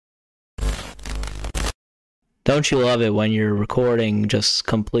Don't you love it when your recording just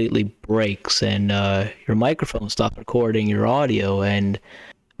completely breaks and your microphone stops recording your audio and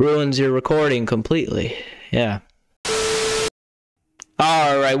ruins your recording completely? Yeah.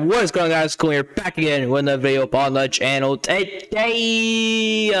 Alright, what is going on, guys? Cool here, back again with another video up on the channel.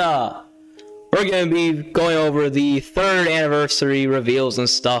 Today, we're going to be going over the 3rd anniversary reveals and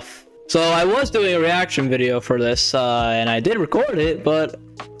stuff. So I was doing a reaction video for this, and I did record it, but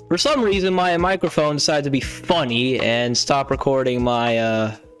for some reason my microphone decided to be funny and stop recording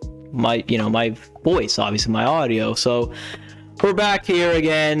my my voice, obviously my audio. So we're back here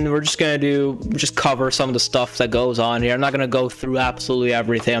again. We're just gonna cover some of the stuff that goes on here. I'm not gonna go through absolutely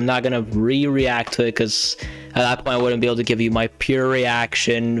everything. I'm not gonna react to it because at that point I wouldn't be able to give you my pure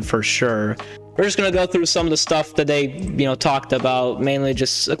reaction for sure. We're just gonna go through some of the stuff that they talked about, mainly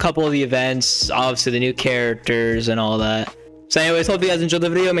just a couple of the events, obviously the new characters and all that. So anyways, hope you guys enjoyed the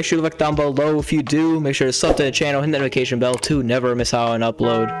video. Make sure to look down below if you do. Make sure to sub to the channel, hit the notification bell to never miss out on an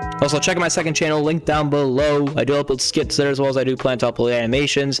upload. Also, check out my second channel, link down below. I do upload skits there as well as I do plan to upload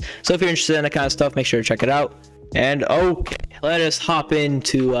animations. So if you're interested in that kind of stuff, make sure to check it out. And okay, let us hop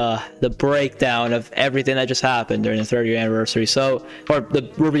into the breakdown of everything that just happened during the 3rd anniversary. So, or the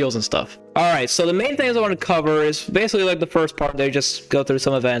reveals and stuff. Alright, so the main things I want to cover is basically like the first part. They just go through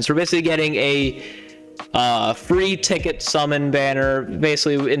some events. We're basically getting a free ticket summon banner.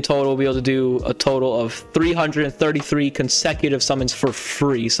 Basically in total we'll be able to do a total of 333 consecutive summons for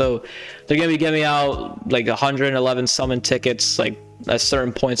free. So they're gonna be giving out like 111 summon tickets like at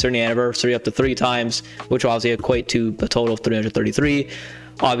certain points during the anniversary, up to 3 times, which will obviously equate to a total of 333.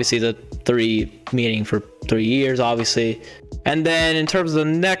 Obviously the 3 meaning for 3 years, obviously. And then in terms of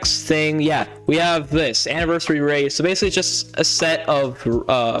the next thing, yeah, we have this anniversary raid. So basically just a set of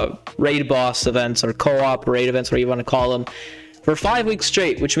raid boss events or co-op raid events, whatever you want to call them, for 5 weeks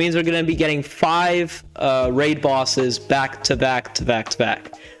straight, which means we're going to be getting 5 raid bosses back to back to back to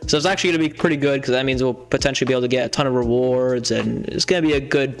back. So it's actually going to be pretty good because that means we'll potentially be able to get a ton of rewards, and it's going to be a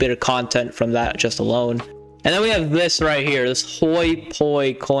good bit of content from that just alone. And then we have this right here, this hoi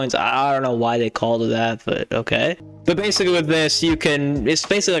poi coins. I don't know why they called it that, but okay. But basically with this, it's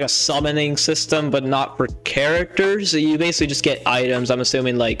basically like a summoning system, but not for characters. You basically just get items, I'm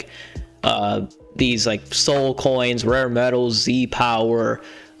assuming like these like soul coins, rare metals, Z power.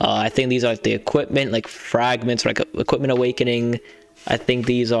 I think these are like the equipment, like fragments, like equipment awakening. I think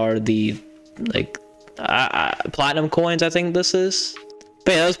these are the like platinum coins, I think this is.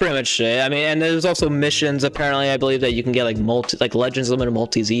 But yeah, that's pretty much it. I mean, and there's also missions, apparently, I believe, that you can get like Legends Limited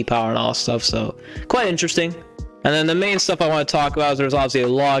multi-Z power and all stuff, so quite interesting. And then the main stuff I want to talk about is there's obviously a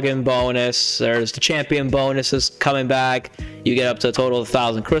login bonus, there's the champion bonuses coming back, you get up to a total of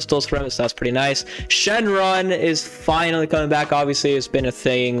 1,000 crystals from it, so that's pretty nice. Shenron is finally coming back. Obviously it's been a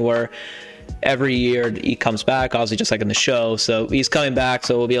thing where every year he comes back, obviously just like in the show, so he's coming back,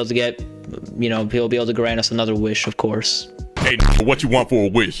 so we'll be able to get, he'll be able to grant us another wish, of course. Hey, what you want for a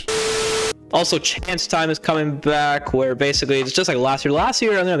wish? Also, chance time is coming back, where basically it's just like last year. Last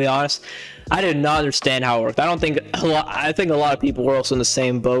year, I'm gonna be honest, I did not understand how it worked. I think a lot of people were also in the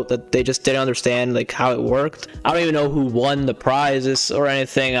same boat, that they just didn't understand like how it worked. I don't even know who won the prizes or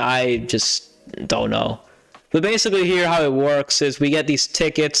anything. I just don't know. But basically here, how it works is we get these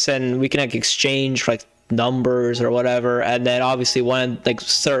tickets and we can like exchange for like numbers or whatever, and then obviously like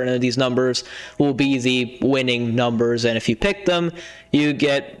certain of these numbers will be the winning numbers, and if you pick them you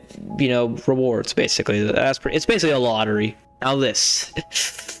get rewards. Basically it's basically a lottery. Now this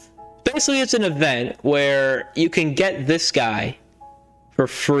basically it's an event where you can get this guy for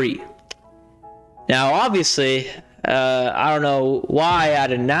free. Now obviously I don't know why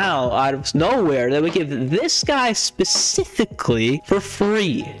out of nowhere that we give this guy specifically for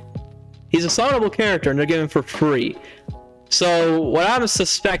free. He's a summonable character and they're giving him for free. So what I'm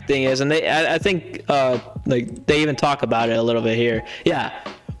suspecting is, and I think like they even talk about it a little bit here. Yeah.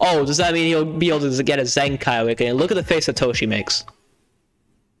 Oh, does that mean he'll be able to get a Zenkai awakening? Look at the face that Toshi makes.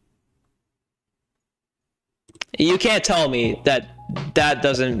 You can't tell me that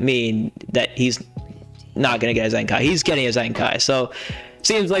doesn't mean that he's not gonna get a Zenkai. He's getting a Zenkai. So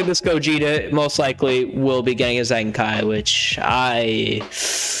seems like this Gogeta most likely will be getting a Zenkai, which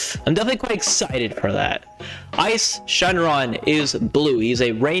I'm definitely quite excited for that. Ice Shenron is blue. He's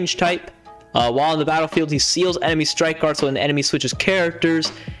a range type. While on the battlefield, he seals enemy strike guards when the enemy switches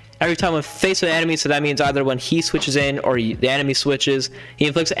characters. Every time when faced with an enemy, so that means either when he switches in or the enemy switches, he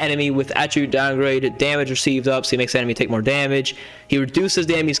inflicts an enemy with attribute downgrade, damage received up, so he makes the enemy take more damage. He reduces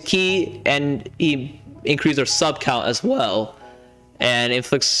the enemy's ki, and he increases their sub count as well. And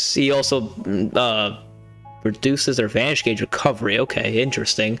inflicts, he also reduces their advantage gauge recovery. Okay,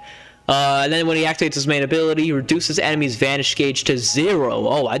 interesting. And then when he activates his main ability, he reduces enemy's vanish gauge to 0.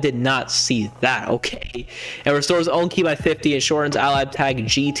 Oh, I did not see that. Okay. And restores own key by 50 and shortens allied tag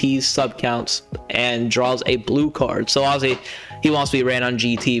GT's sub counts and draws a blue card. So obviously he wants to be ran on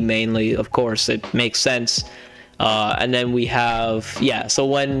GT mainly. Of course, it makes sense. And then we have, yeah, so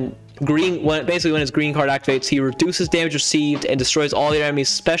when his green card activates, he reduces damage received and destroys all the enemy's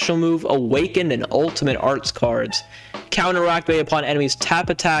special move, awakened, and ultimate arts cards. Counter activate upon enemies tap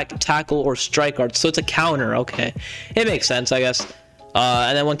attack, tackle, or strike arts. So it's a counter. Okay, it makes sense, I guess.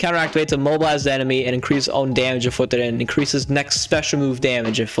 And then when counter activates, immobilize the enemy and increases own damage inflicted and increases next special move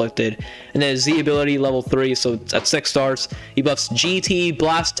damage inflicted. And then his Z ability level 3, so it's at 6 stars. He buffs GT,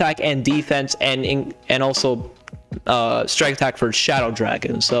 blast attack, and defense, and also strike attack for Shadow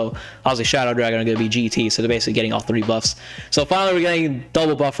Dragon. So obviously Shadow Dragon are going to be GT, so they're basically getting all 3 buffs. So finally we're getting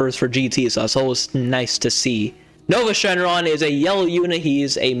double buffers for GT, so that's always nice to see. Nova Shenron is a yellow unit.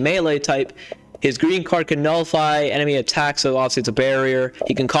 He's a melee type. His green card can nullify enemy attacks, so obviously it's a barrier.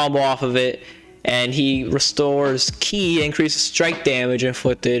 He can combo off of it, and he restores ki, increases strike damage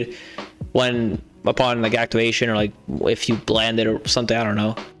inflicted upon like activation, or like if you blend it or something, I don't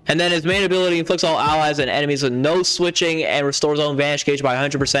know. And then his main ability inflicts all allies and enemies with no switching and restores own vanish gauge by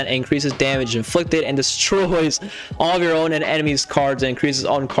 100% and increases damage inflicted and destroys all of your own and enemies cards and increases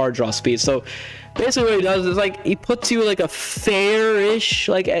own card draw speed. So basically what he does is like he puts you like a fair-ish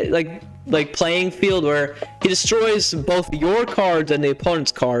like playing field where he destroys both your cards and the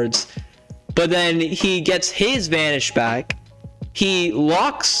opponent's cards, but then he gets his vanish back. He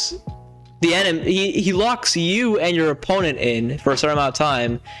locks the enemy, he locks you and your opponent in for a certain amount of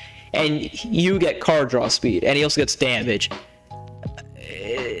time, and you get card draw speed, and he also gets damage.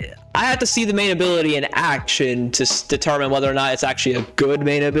 I have to see the main ability in action to determine whether or not it's actually a good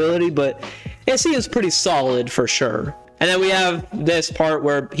main ability, but it seems pretty solid for sure. And then we have this part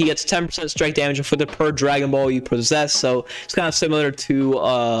where he gets 10% strike damage for the per Dragon Ball you possess, so it's kind of similar to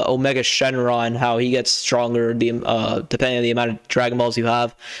Omega Shenron, how he gets stronger depending on the amount of Dragon Balls you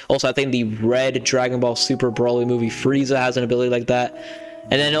have. Also, I think the red Dragon Ball Super Broly movie Frieza has an ability like that.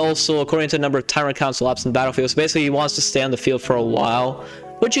 And then also, according to the number of timer counts elapsed in the battlefield, so basically he wants to stay on the field for a while,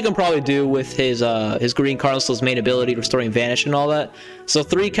 which you can probably do with his green card, also his main ability, restoring vanish and all that. So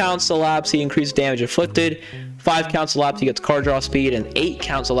 3 counts elapse, he increases damage inflicted. 5 counts elapse, he gets card draw speed, and 8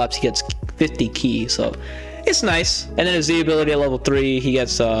 counts elapse, he gets 50 ki. So it's nice. And then his Z ability at level 3, he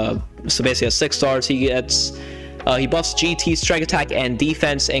gets so basically at 6 stars, he gets he buffs GT, strike attack, and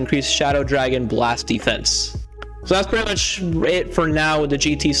defense, and increases Shadow Dragon blast defense. So that's pretty much it for now with the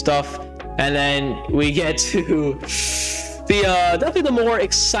GT stuff. And then we get to the definitely the more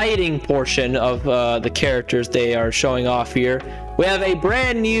exciting portion of the characters they are showing off here. We have a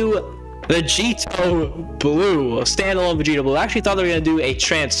brand new Vegito Blue, a standalone Vegito Blue. I actually thought they were going to do a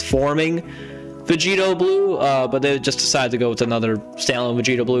transforming Vegito Blue, but they just decided to go with another standalone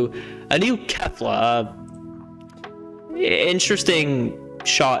Vegito Blue. A new Kefla. Interesting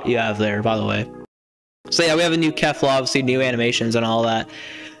shot you have there, by the way. So yeah, we have a new Kefla, obviously new animations and all that.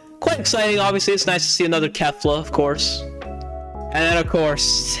 Quite exciting, obviously. It's nice to see another Kefla, of course. And then, of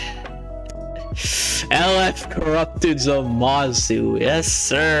course, LF Corrupted Zamasu. Yes,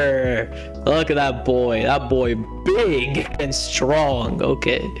 sir. Look at that boy. That boy big and strong.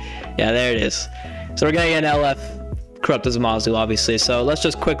 Okay. Yeah, there it is. So we're getting an LF Corrupted Zamasu, obviously. So let's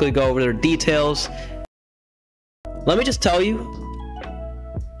just quickly go over their details. Let me just tell you,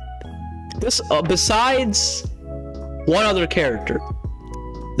 this besides one other character,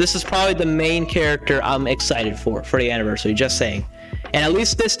 this is probably the main character I'm excited for the anniversary, just saying. And at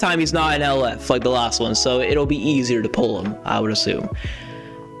least this time he's not an LF like the last one, so it'll be easier to pull him, I would assume.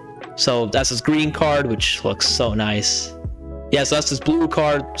 So that's his green card, which looks so nice. Yeah, so that's his blue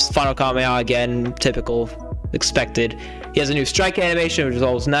card, Final Kamehameha again, typical, expected. He has a new strike animation, which is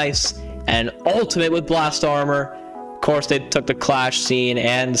always nice, and ultimate with blast armor. Of course, they took the clash scene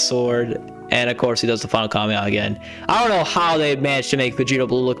and sword, and of course he does the Final Kamehameha again. I don't know how they managed to make Vegito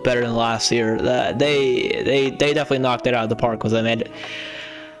Blue look better than last year. They definitely knocked it out of the park with him. And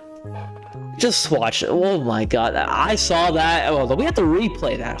just watch it. Oh my god, I saw that. Oh, we have to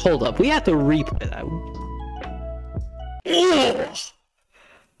replay that. Hold up, we have to replay that.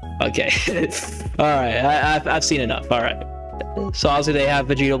 Okay. All right, I've seen enough. All right. So obviously they have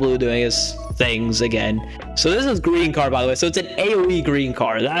Vegito Blue doing his things again. So this is green card, by the way. So it's an AoE green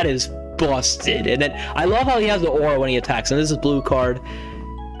card. That is busted. And then I love how he has the aura when he attacks. And this is blue card.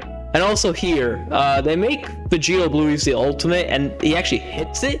 And also here, they make Vegito Blue use the ultimate, and he actually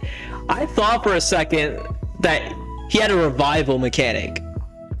hits it. I thought for a second that he had a revival mechanic,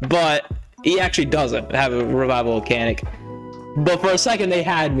 but he actually doesn't have a revival mechanic. But for a second, they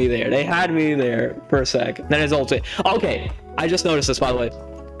had me there. They had me there for a sec. Then his ultimate. Okay, I just noticed this, by the way.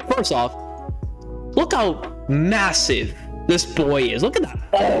 First off, look how massive this boy is. Look at that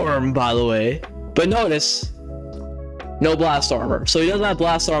arm, by the way. But notice, no blast armor. So he doesn't have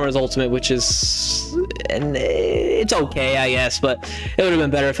blast armor as ultimate, which is... and it's okay, I guess. But it would have been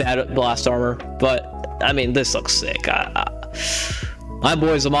better if it had blast armor. But, I mean, this looks sick. My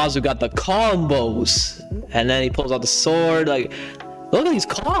boy Zamasu got the combos. And then he pulls out the sword. Like, look at these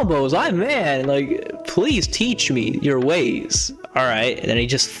combos. Man, like, please teach me your ways. All right. And then he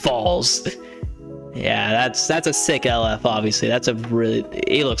just falls. Yeah, that's a sick LF, obviously. That's a really...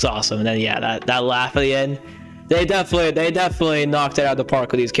 he looks awesome. And then, yeah, that laugh at the end. They definitely knocked it out of the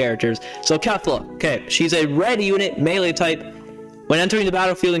park with these characters. So Kefla, okay, she's a red unit, melee type. When entering the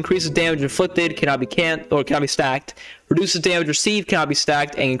battlefield, increases damage inflicted, cannot be stacked. Reduces damage received, cannot be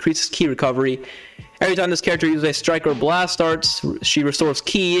stacked, and increases ki recovery. Every time this character uses a strike or blast starts, she restores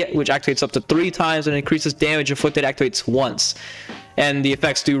ki, which activates up to 3 times, and increases damage inflicted, activates once. And the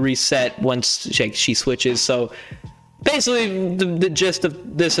effects do reset once she switches. So basically, the gist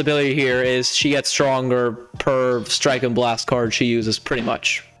of this ability here is she gets stronger per strike and blast card she uses, pretty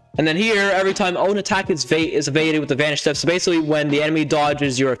much. And then here, every time own attack is evaded with the vanish step. So basically, when the enemy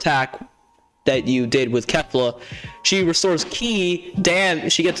dodges your attack that you did with Kefla, she restores ki,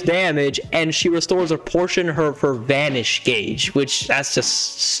 she gets damage, and she restores a portion of her vanish gauge, which that's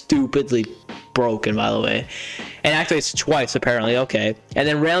just stupidly broken, by the way. And activates twice, apparently. Okay. And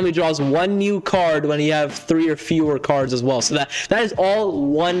then randomly draws 1 new card when you have 3 or fewer cards as well. So that is all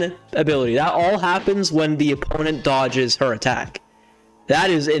one ability. That all happens when the opponent dodges her attack. That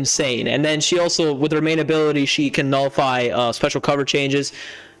is insane. And then she also, with her main ability, she can nullify special cover changes.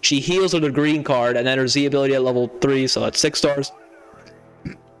 She heals with a green card, and then her Z ability at level 3, so that's 6 stars.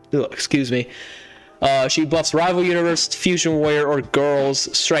 Ugh, excuse me. She buffs Rival Universe, Fusion Warrior, or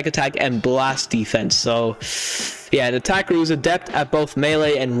Girls, Strike Attack, and Blast Defense. So, yeah, an attacker who's adept at both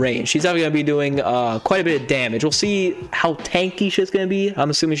melee and range. She's definitely going to be doing quite a bit of damage. We'll see how tanky she's going to be. I'm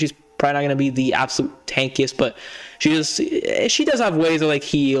assuming she's probably not going to be the absolute tankiest, but she does have ways of like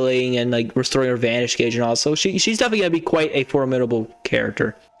healing and like restoring her vanish gauge and all. So she's definitely going to be quite a formidable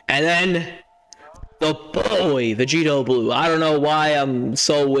character. And then the boy, Vegito Blue. I don't know why I'm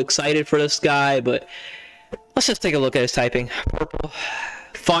so excited for this guy, but let's just take a look at his typing. Purple.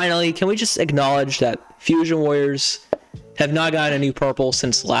 Finally, can we just acknowledge that Fusion Warriors have not gotten a new purple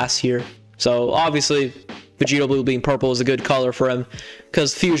since last year? So obviously, Vegito Blue being purple is a good color for him,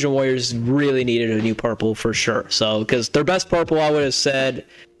 because Fusion Warriors really needed a new purple for sure. So, because their best purple, I would have said,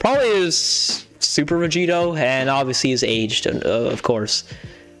 probably is Super Vegito, and obviously he's aged, of course.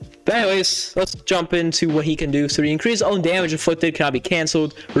 But anyways, let's jump into what he can do. So he increases own damage inflicted, cannot be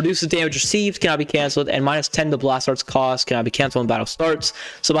cancelled. Reduces damage received, cannot be cancelled. And minus 10 to blast arts cost, cannot be cancelled when battle starts.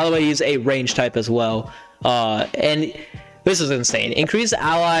 So by the way, he's a range type as well. And this is insane. Increase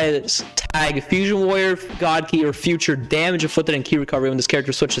allies tag Fusion Warrior, God Key, or future damage inflicted and key recovery when this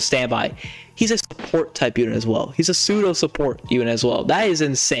character switches to standby. He's a support type unit as well. He's a pseudo support unit as well. That is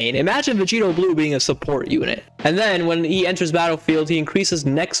insane. Imagine Vegito Blue being a support unit. And then when he enters battlefield, he increases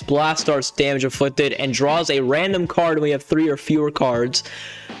next blast starts damage inflicted and draws a random card when we have 3 or fewer cards.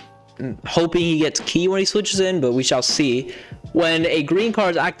 Hoping he gets key when he switches in, but we shall see. When a green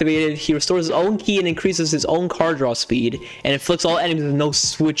card is activated, he restores his own key and increases his own card draw speed, and inflicts all enemies with no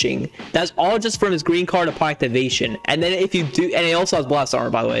switching. That's all just from his green card upon activation. And then if you do, and he also has blast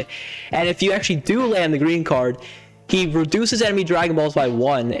armor, by the way. And if you actually do land the green card, he reduces enemy Dragon Balls by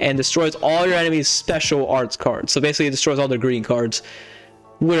 1 and destroys all your enemies' special arts cards. So basically, it destroys all their green cards.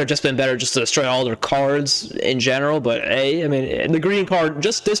 Would have just been better just to destroy all their cards in general, but hey, I mean, the green card,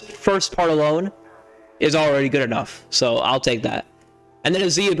 just this first part alone, is already good enough, so I'll take that. And then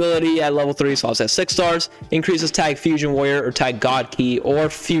his Z ability at level 3, so I'll say 6 stars, increases tag Fusion Warrior or tag God Key or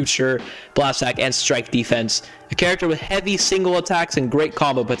future blast attack and strike defense. A character with heavy single attacks and great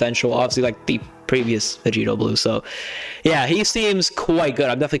combo potential, obviously like the previous Vegito Blue. So yeah, he seems quite good.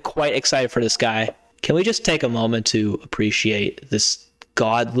 I'm definitely quite excited for this guy. Can we just take a moment to appreciate this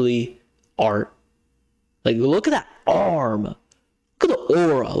godly art? Like, look at that arm. Look at the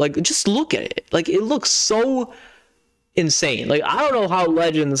aura. Like, just look at it. Like, it looks so insane. Like, I don't know how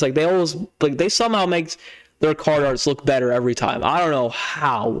Legends, like, they always, like, they somehow make their card arts look better every time. I don't know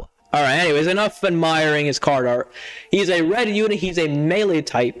how. Alright, anyways, enough admiring his card art. He's a red unit. He's a melee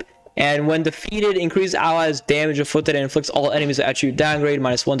type. And when defeated, increase allies damage inflicted and inflicts all enemies at attribute downgrade,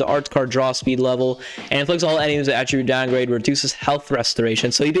 minus 1 to arts card draw speed level, and inflicts all enemies at attribute downgrade, reduces health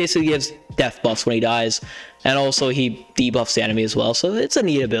restoration. So he basically gives death buffs when he dies, and also he debuffs the enemy as well, so it's a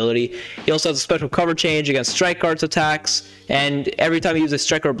neat ability. He also has a special cover change against Strike Arts attacks, and every time he uses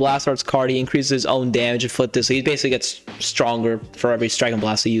Strike or Blast Arts card, he increases his own damage inflicted, so he basically gets stronger for every Strike and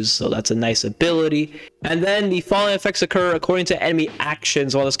Blast he uses, so that's a nice ability. And then the following effects occur according to enemy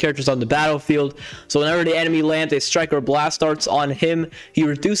actions while this character is on the battlefield. So whenever the enemy lands a Strike or Blast Arts on him, he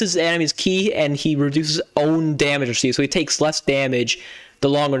reduces the enemy's key and he reduces his own damage received, so he takes less damage the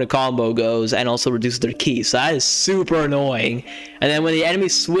longer the combo goes, and also reduces their key. So that is super annoying. And then when the enemy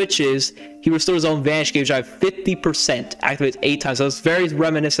switches, he restores his own Vanish Gauge by 50%, activates 8 times. So it's very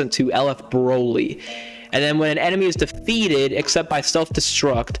reminiscent to LF Broly. And then when an enemy is defeated, except by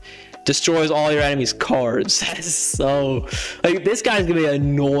self-destruct, destroys all your enemy's cards. That is so... like, this guy's gonna be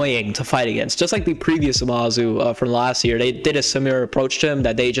annoying to fight against. Just like the previous Amazu from last year. They did a similar approach to him,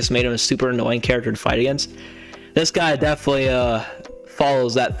 that they just made him a super annoying character to fight against. This guy definitely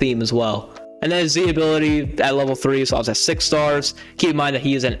follows that theme as well. And then his Z ability at level 3 solves at 6 stars. Keep in mind that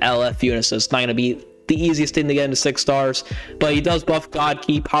he is an LF unit, so it's not going to be the easiest thing to get into 6 stars. But he does buff God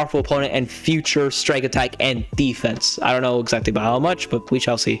Key, powerful opponent, and future strike attack and defense. I don't know exactly by how much, but we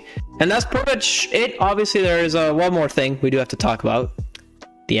shall see. And that's pretty much it. Obviously, there is one more thing we do have to talk about.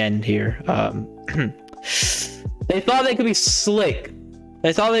 The end here. They thought they could be slick.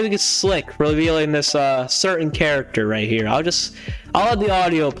 They thought they would get slick, revealing this certain character right here. I'll let the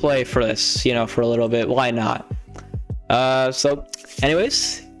audio play for this, you know, for a little bit. Why not? So,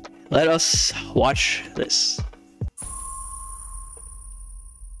 anyways, let us watch this.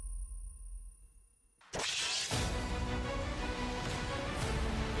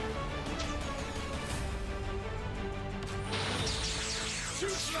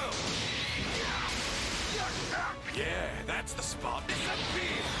 Yeah, that's the spot. Disappear!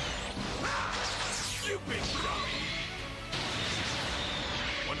 You big dummy!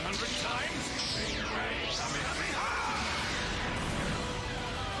 100 times? Big ray, coming at me hard!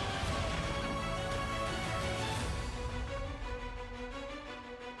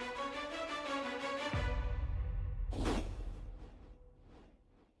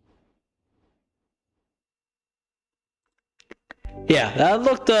 Yeah, that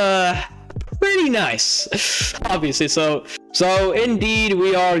looked pretty nice. Obviously, so indeed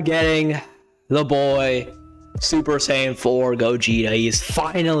we are getting the boy Super Saiyan 4 Gogeta. He is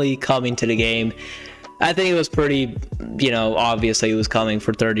finally coming to the game. I think it was pretty, you know, obvious that he was coming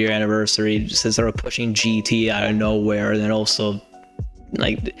for 3rd year anniversary, since they were pushing GT out of nowhere. And then also,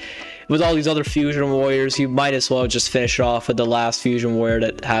 like, with all these other Fusion Warriors, you might as well just finish it off with the last Fusion Warrior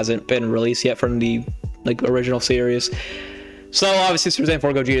that hasn't been released yet from the, like, original series. So obviously Super Saiyan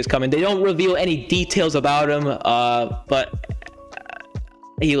 4 Gogeta is coming. They don't reveal any details about him, but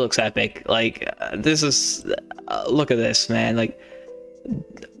he looks epic. Like, this is, look at this, man. Like,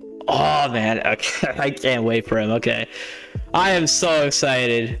 oh man, okay. I can't wait for him. Okay, I am so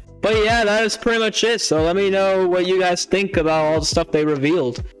excited. But yeah, that is pretty much it. So let me know what you guys think about all the stuff they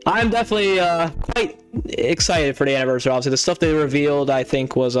revealed. I'm definitely quite excited for the anniversary. Obviously, the stuff they revealed, I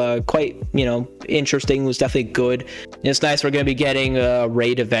think, was quite, you know, interesting. It was definitely good. It's nice we're going to be getting a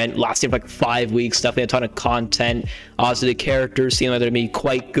raid event lasting for like 5 weeks. Definitely a ton of content. Obviously, the characters seem like they're going to be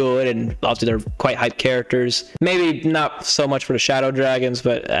quite good, and obviously they're quite hype characters. Maybe not so much for the Shadow Dragons,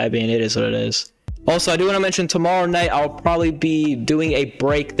 but I mean, it is what it is. Also, I do want to mention tomorrow night I'll probably be doing a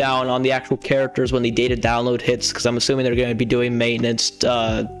breakdown on the actual characters when the data download hits, because I'm assuming they're going to be doing maintenance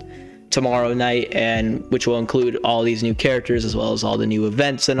tomorrow night, and which will include all these new characters as well as all the new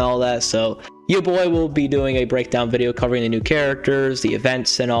events and all that. So your boy will be doing a breakdown video covering the new characters, the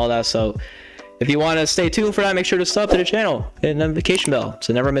events, and all that. So if you want to stay tuned for that, make sure to sub to the channel and notification bell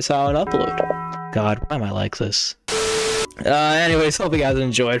to never miss out on an upload. God, why am I like this? Anyways, hope you guys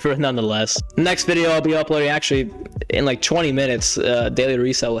enjoyed, but nonetheless, next video I'll be uploading actually in like 20 minutes. Daily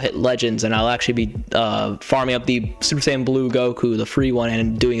reset will hit Legends, and I'll actually be farming up the Super Saiyan Blue Goku, the free one,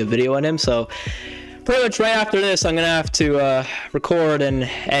 and doing a video on him. So pretty much right after this, I'm gonna have to record and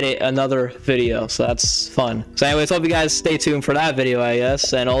edit another video, so that's fun. So anyways, hope you guys stay tuned for that video, I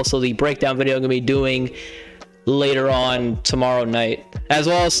guess, and also the breakdown video I'm gonna be doing later on tomorrow night. As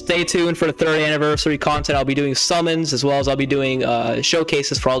well as stay tuned for the 3rd anniversary content. I'll be doing summons, as well as I'll be doing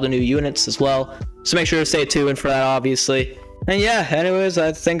showcases for all the new units as well. So make sure to stay tuned for that, obviously. And yeah, anyways,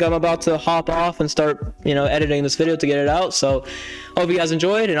 I think I'm about to hop off and start, you know, editing this video to get it out. So hope you guys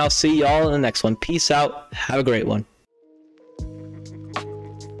enjoyed, and I'll see y'all in the next one. Peace out. Have a great one.